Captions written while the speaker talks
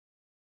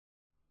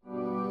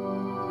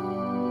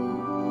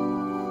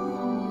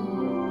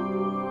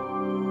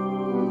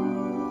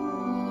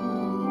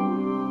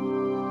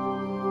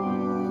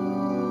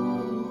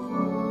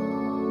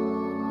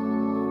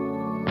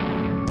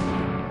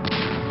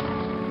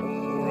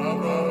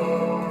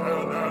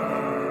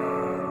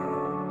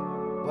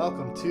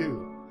welcome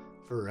to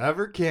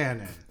Forever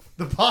Canon,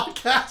 the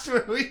podcast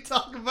where we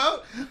talk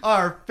about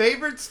our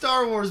favorite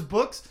Star Wars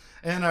books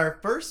and our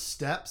first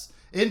steps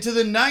into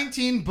the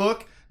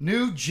 19-book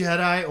New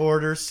Jedi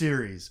Order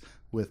series,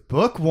 with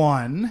Book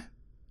 1,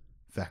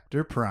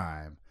 Vector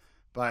Prime,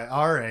 by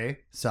R.A.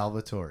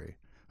 Salvatore,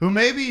 who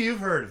maybe you've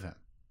heard of him.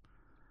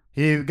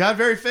 He got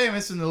very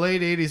famous in the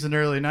late 80s and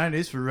early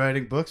 90s for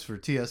writing books for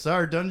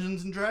TSR,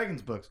 Dungeons &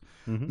 Dragons books.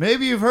 Mm-hmm.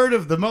 Maybe you've heard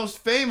of the most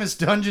famous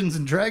Dungeons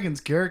 & Dragons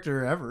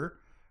character ever,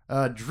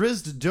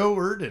 Drizzt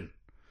Do'Urden,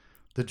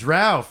 the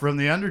drow from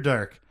the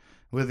Underdark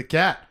with a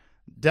cat.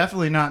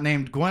 Definitely not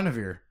named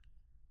Guinevere,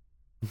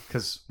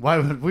 because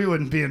we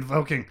wouldn't be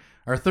invoking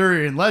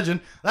Arthurian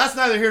legend. That's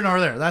neither here nor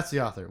there. That's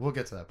the author. We'll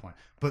get to that point.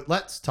 But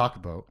let's talk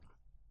about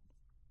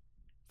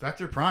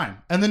Vector Prime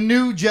and the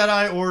New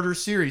Jedi Order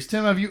series.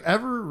 Tim, have you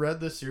ever read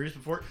this series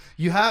before?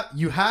 You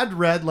had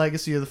read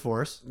Legacy of the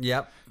Force.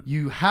 Yep.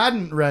 You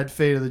hadn't read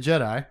Fate of the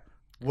Jedi.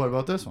 What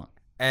about this one?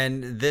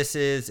 And this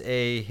is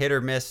a hit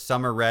or miss.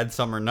 Some are read,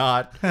 some are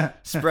not.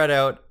 Spread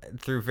out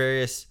through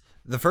various.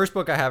 The first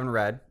book I haven't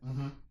read.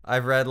 Mm-hmm.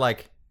 I've read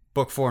like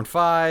book 4 and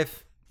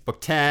 5,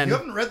 book 10. You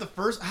haven't read the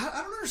first? I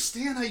don't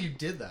understand how you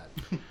did that.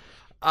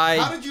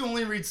 How did you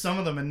only read some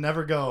of them and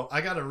never go,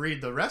 I got to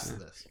read the rest of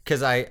this?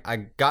 Because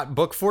I got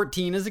book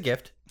 14 as a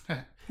gift.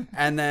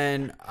 And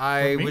then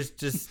I was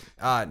just,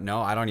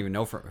 no, I don't even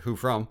know who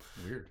from.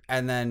 Weird.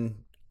 And then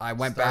I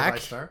went Star back. By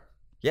Star?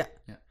 Yeah.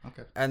 Yeah.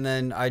 Okay. And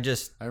then I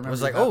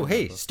was like, that oh,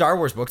 hey, Star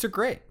Wars books are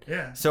great.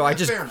 Yeah. So I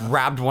just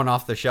grabbed one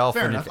off the shelf.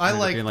 Fair and enough. It I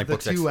like being the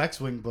book 6. 2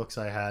 X-Wing books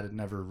I had and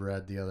never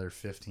read the other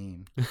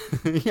 15.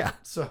 Yeah.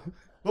 So,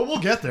 but we'll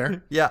get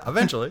there. Yeah,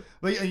 eventually.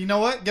 But you know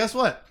what? Guess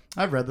what?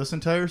 I've read this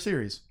entire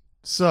series.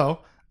 So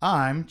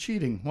I'm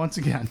cheating once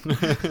again.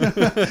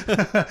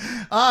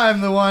 I'm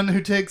the one who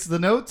takes the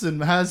notes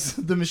and has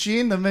the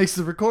machine that makes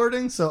the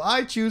recording. So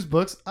I choose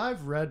books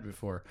I've read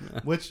before,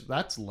 which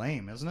that's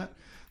lame, isn't it?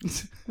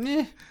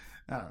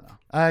 I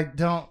don't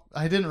know.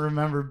 I didn't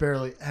remember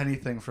barely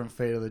anything from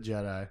Fate of the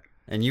Jedi.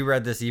 And you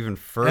read this even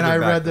further and I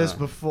back read this then.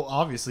 before,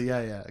 obviously,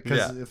 yeah.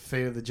 Because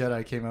Fate of the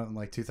Jedi came out in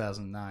like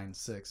 2009,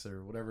 6,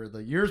 or whatever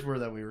the years were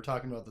that we were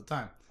talking about at the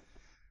time.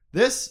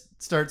 This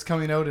starts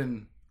coming out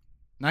in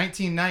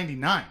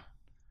 1999.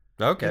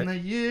 Okay. In the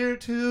year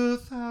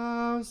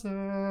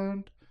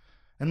 2000.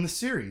 And the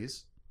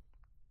series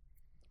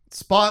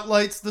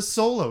spotlights the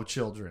Solo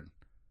children,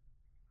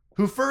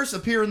 who first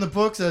appear in the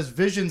books as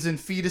visions and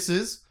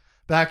fetuses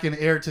back in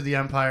Heir to the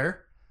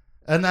Empire.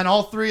 And then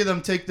all 3 of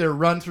them take their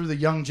run through the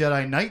Young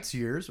Jedi Knights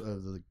years,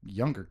 the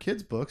younger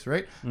kids' books,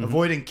 right? Mm-hmm.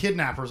 Avoiding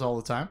kidnappers all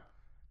the time.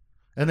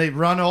 And they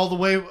run all the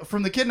way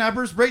from the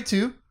kidnappers right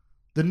to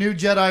the New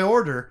Jedi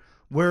Order,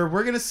 where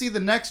we're going to see the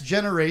next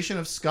generation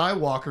of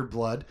Skywalker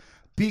blood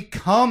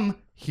become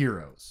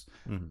heroes.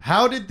 Mm-hmm.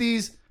 How did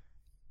these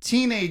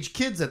teenage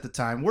kids at the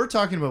time, we're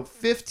talking about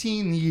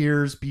 15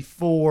 years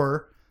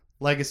before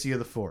Legacy of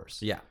the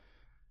Force. Yeah.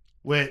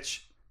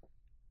 Which,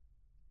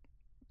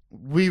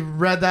 we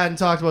read that and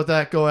talked about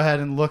that. Go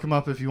ahead and look them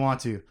up if you want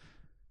to.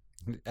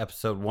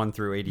 Episode 1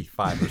 through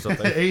 85 or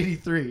something.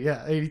 83,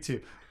 yeah, 82.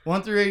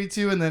 1 through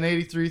 82, and then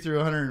 83 through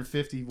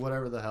 150,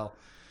 whatever the hell,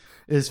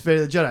 is Fate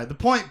of the Jedi. The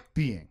point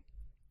being,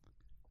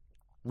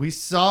 we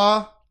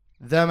saw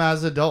them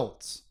as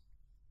adults,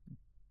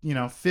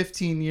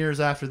 15 years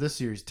after this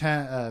series,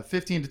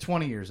 15 to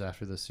 20 years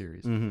after this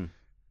series. Mm-hmm.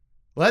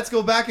 Let's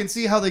go back and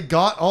see how they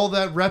got all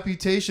that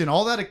reputation,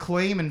 all that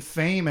acclaim and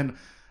fame, and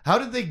how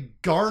did they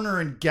garner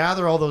and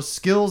gather all those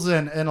skills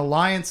and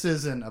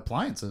alliances and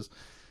appliances?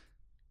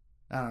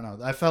 I don't know.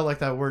 I felt like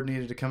that word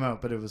needed to come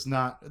out, but it was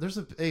not. There's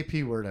an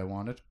AP word I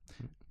wanted.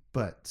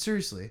 But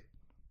seriously,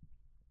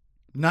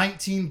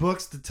 19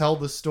 books to tell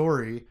the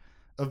story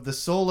of the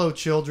Solo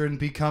children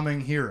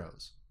becoming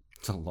heroes.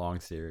 It's a long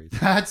series.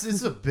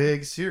 It's a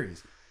big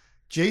series.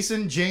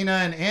 Jason, Jaina,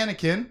 and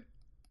Anakin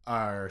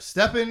are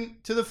stepping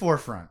to the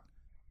forefront,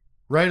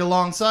 right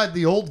alongside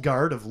the old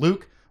guard of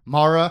Luke,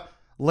 Mara,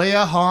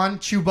 Leia, Han,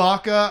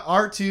 Chewbacca,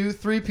 R2,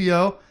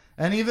 3PO,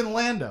 and even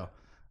Lando.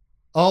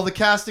 All the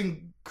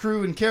casting,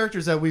 crew, and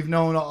characters that we've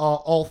known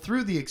all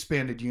through the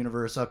expanded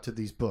universe up to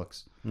these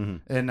books.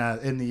 Mm-hmm.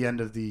 In the end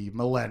of the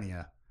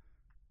millennia.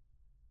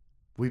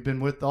 We've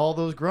been with all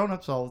those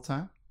grown-ups all the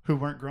time, who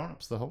weren't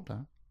grown-ups the whole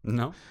time.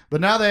 No.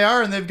 But now they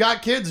are, and they've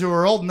got kids who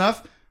are old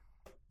enough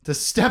to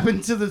step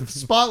into the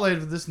spotlight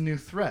of this new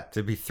threat.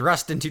 To be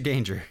thrust into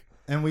danger.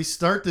 And we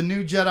start the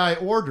New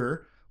Jedi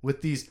Order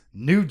with these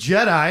new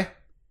Jedi.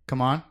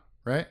 Come on,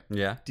 right?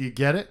 Yeah. Do you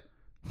get it?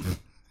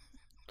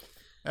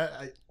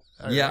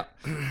 Yeah.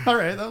 All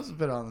right, that was a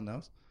bit on the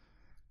nose.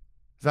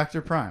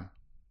 Vector Prime,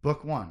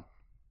 Book 1.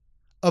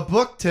 A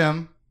book,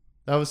 Tim,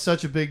 that was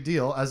such a big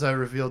deal, as I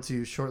revealed to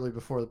you shortly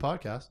before the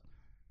podcast,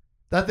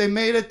 that they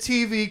made a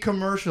TV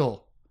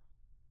commercial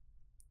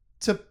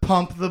to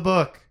pump the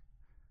book.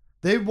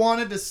 They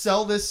wanted to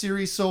sell this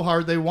series so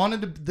hard. They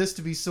wanted this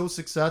to be so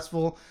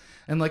successful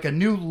and like a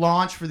new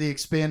launch for the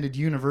expanded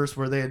universe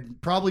where they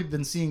had probably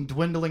been seeing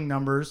dwindling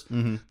numbers.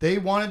 Mm-hmm. They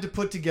wanted to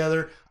put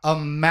together a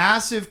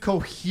massive,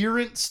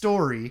 coherent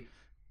story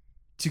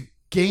to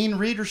gain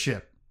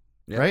readership,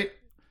 Yep. right?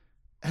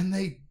 And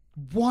they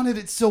wanted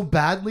it so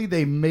badly,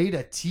 they made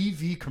a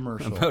TV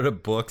commercial About a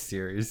book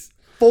series.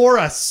 for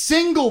a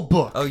single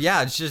book. Oh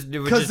yeah, it would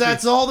Because just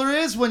that's all there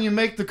is when you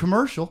make the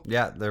commercial.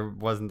 yeah. There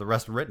wasn't the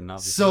rest written,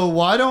 obviously. So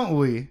why don't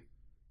we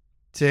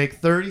take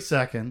 30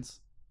 seconds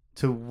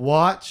to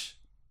watch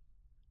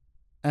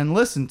and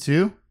listen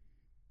to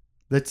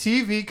the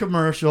TV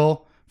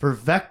commercial for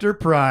Vector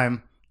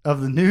Prime of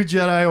the New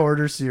Jedi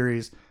Order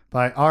series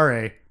by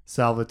R.A.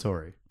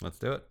 Salvatore. Let's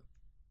do it.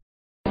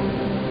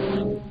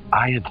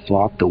 I have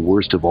fought the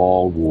worst of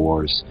all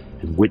wars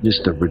and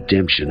witnessed the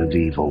redemption of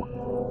evil.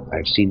 I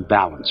have seen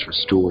balance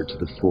restored to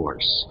the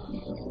Force.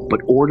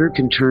 But order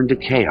can turn to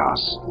chaos,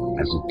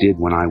 as it did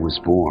when I was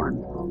born.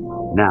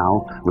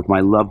 Now, with my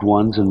loved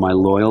ones and my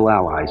loyal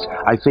allies,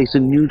 I face a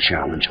new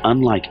challenge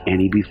unlike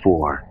any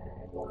before.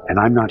 And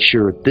I'm not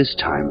sure at this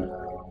time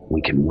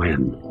we can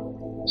win.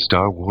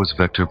 Star Wars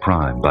Vector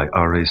Prime by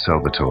R.A.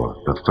 Salvatore,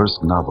 the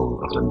first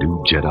novel of the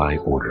New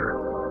Jedi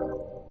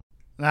Order.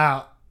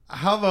 Now,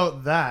 how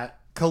about that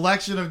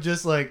collection of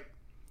just like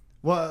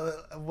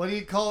what do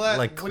you call that?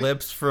 Like What do you-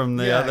 clips from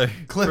the Yeah, other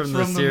clips from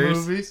the series.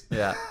 movies.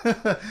 Yeah.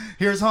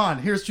 Here's Han.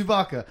 Here's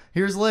Chewbacca.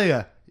 Here's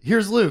Leia.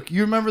 Here's Luke.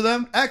 You remember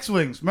them?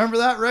 X-wings. Remember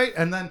that, right?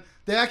 And then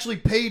they actually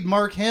paid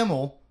Mark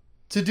Hamill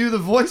to do the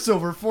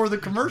voiceover for the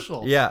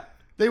commercial. Yeah.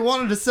 They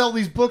wanted to sell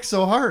these books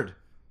so hard.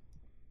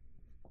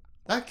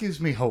 That gives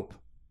me hope.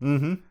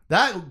 Mm-hmm.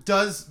 That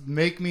does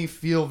make me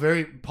feel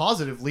very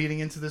positive leading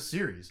into this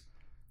series.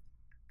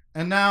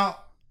 And now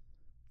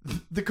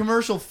the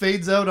commercial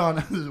fades out on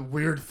a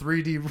weird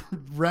 3D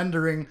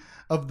rendering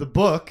of the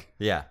book,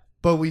 Yeah.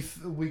 but we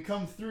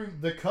come through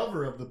the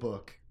cover of the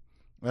book.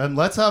 And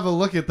let's have a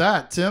look at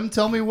that. Tim,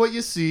 tell me what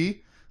you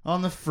see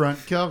on the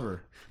front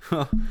cover.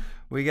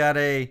 We got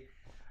a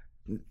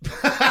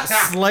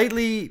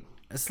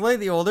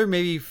slightly older,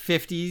 maybe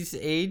 50s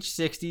age,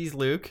 60s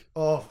Luke.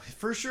 Oh,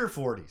 for sure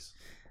 40s.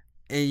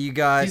 And you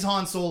got He's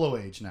Han Solo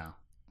age now.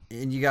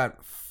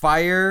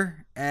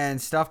 fire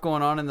and stuff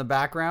going on in the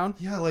background.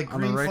 Yeah, like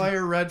On the green right.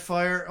 fire, red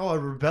fire. Oh, a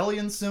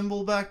rebellion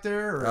symbol back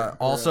there? Or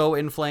Also a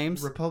in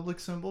flames. Republic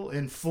symbol?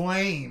 In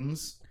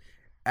flames.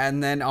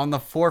 And then on the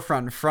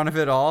forefront, in front of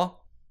it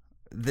all,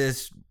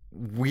 this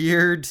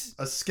weird.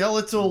 A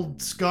skeletal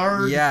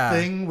scarred Yeah.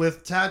 thing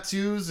with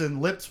tattoos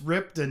and lips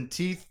ripped and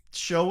teeth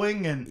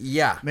showing and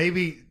Yeah.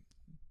 maybe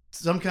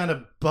some kind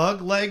of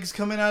bug legs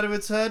coming out of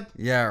its head.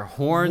 Yeah, or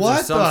horns or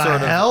What some the sort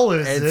of. hell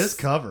is it's- this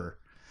cover?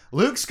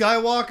 Luke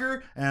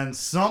Skywalker and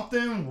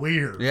something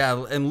weird.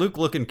 Yeah, and Luke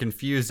looking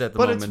confused at the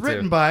But moment it's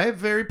written too. by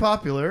very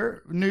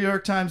popular New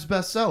York Times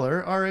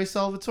bestseller R.A.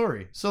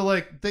 Salvatore. So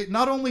like they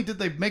not only did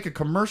they make a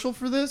commercial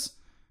for this,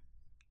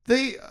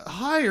 they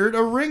hired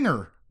a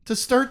ringer to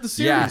start the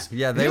series.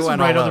 Yeah, He they doesn't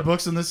went write all other out.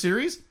 books in the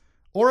series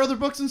or other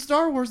books in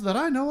Star Wars that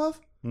I know of.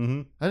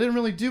 Mm-hmm. I didn't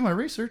really do my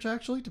research,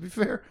 actually, to be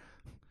fair.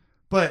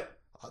 But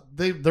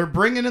they're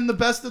bringing in the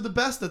best of the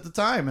best at the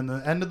time, in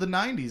the end of the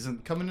 90s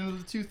and coming into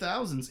the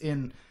 2000s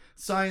in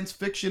science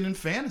fiction and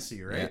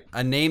fantasy, right? Yeah.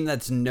 A name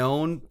that's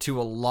known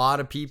to a lot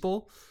of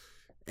people,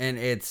 and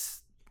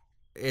it's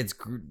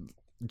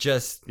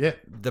just Yeah.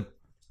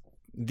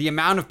 the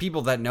amount of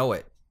people that know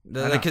it.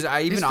 know. Because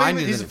I He's knew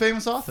He's the a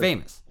famous author.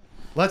 famous.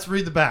 Let's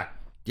read the back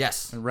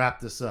Yes. and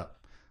wrap this up.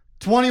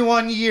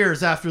 21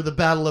 years after the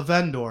Battle of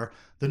Endor,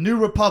 the New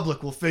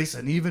Republic will face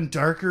an even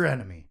darker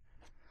enemy.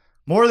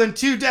 More than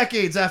 2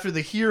 decades after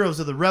the heroes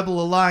of the Rebel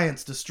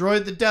Alliance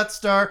destroyed the Death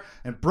Star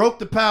and broke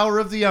the power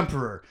of the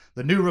Emperor,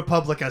 the New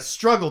Republic has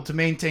struggled to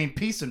maintain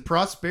peace and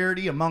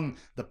prosperity among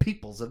the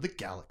peoples of the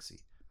galaxy.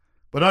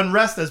 But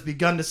unrest has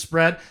begun to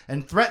spread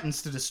and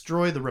threatens to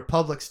destroy the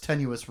Republic's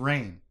tenuous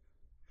reign.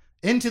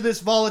 Into this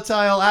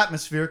volatile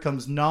atmosphere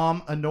comes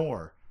Nom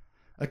Anor,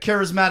 a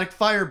charismatic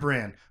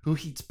firebrand who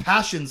heats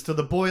passions to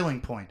the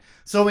boiling point,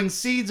 sowing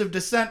seeds of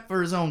dissent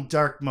for his own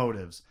dark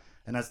motives.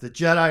 And as the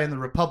Jedi and the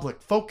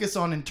Republic focus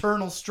on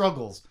internal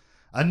struggles,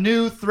 a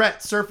new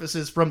threat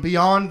surfaces from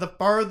beyond the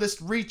farthest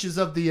reaches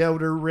of the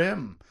Outer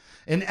Rim.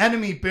 An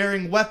enemy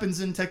bearing weapons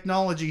and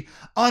technology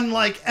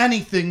unlike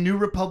anything New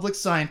Republic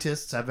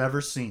scientists have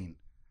ever seen.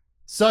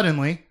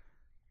 Suddenly,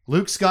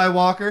 Luke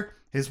Skywalker,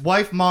 his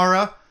wife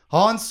Mara,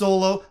 Han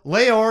Solo,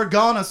 Leia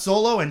Organa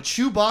Solo, and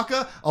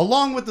Chewbacca,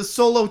 along with the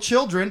Solo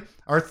children,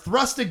 are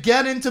thrust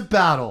again into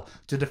battle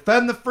to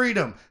defend the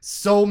freedom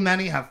so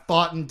many have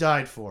fought and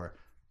died for.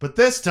 But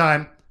this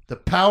time, the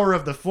power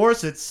of the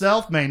Force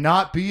itself may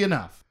not be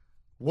enough.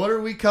 What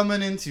are we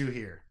coming into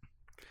here?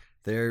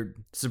 They're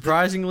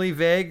surprisingly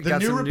vague. The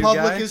Got New some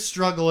Republic new guy. is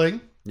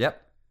struggling.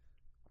 Yep.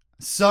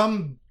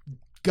 Some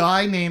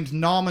guy named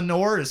Nom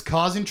Anor is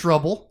causing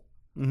trouble.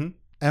 Mm-hmm.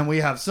 And we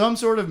have some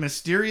sort of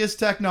mysterious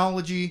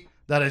technology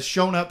that has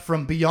shown up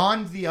from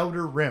beyond the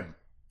Outer Rim,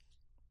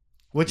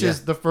 which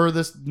is the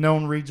furthest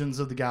known regions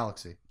of the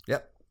galaxy.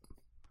 Yep.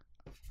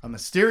 A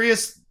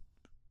mysterious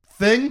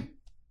thing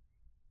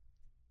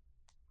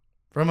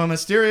from a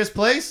mysterious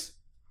place,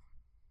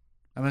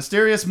 a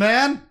mysterious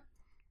man,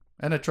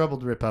 and a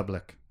troubled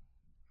republic.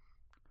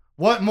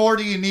 What more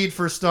do you need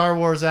for Star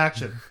Wars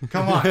action?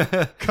 Come on.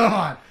 Come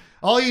on.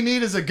 All you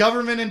need is a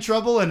government in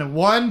trouble and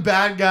one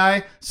bad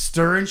guy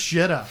stirring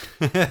shit up.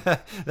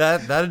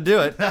 That'd do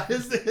it. That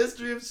is the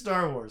history of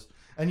Star Wars.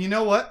 And you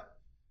know what?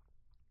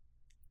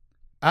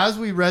 As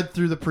we read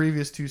through the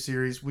previous 2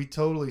 series, we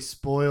totally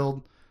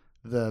spoiled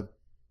the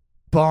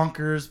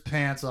bonkers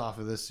pants off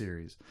of this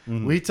series.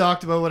 Mhm. We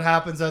talked about what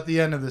happens at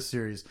the end of this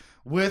series.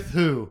 With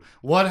who?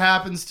 What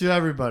happens to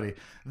everybody?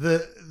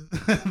 The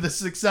the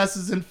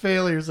successes and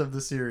failures of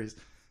the series.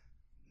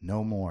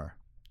 No more.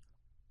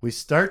 We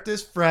start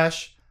this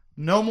fresh.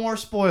 No more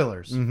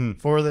spoilers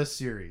for this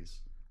series.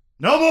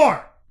 No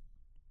more.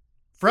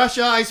 Fresh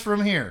eyes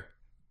from here.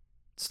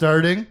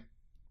 Starting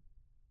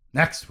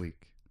next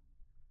week,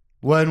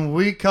 when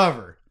we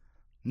cover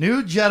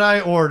New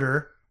Jedi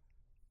Order,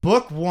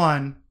 Book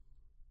 1,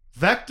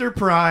 Vector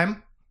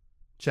Prime,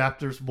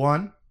 Chapters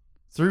 1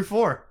 through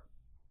 4.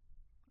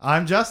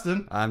 I'm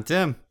Justin. I'm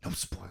Tim. No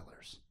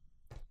spoilers.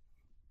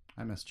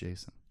 I miss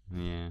Jason.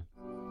 Yeah.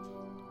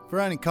 For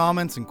any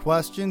comments and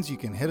questions, you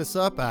can hit us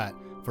up at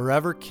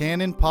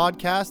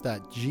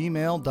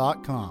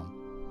forevercanonpodcast@gmail.com.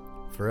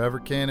 Forever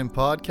Canon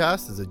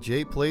Podcast is a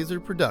Jay Plazer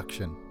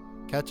production.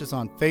 Catch us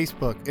on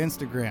Facebook,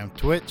 Instagram,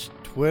 Twitch,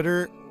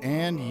 Twitter,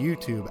 and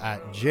YouTube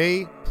at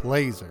Jay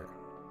Plazer.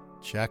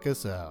 Check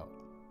us out.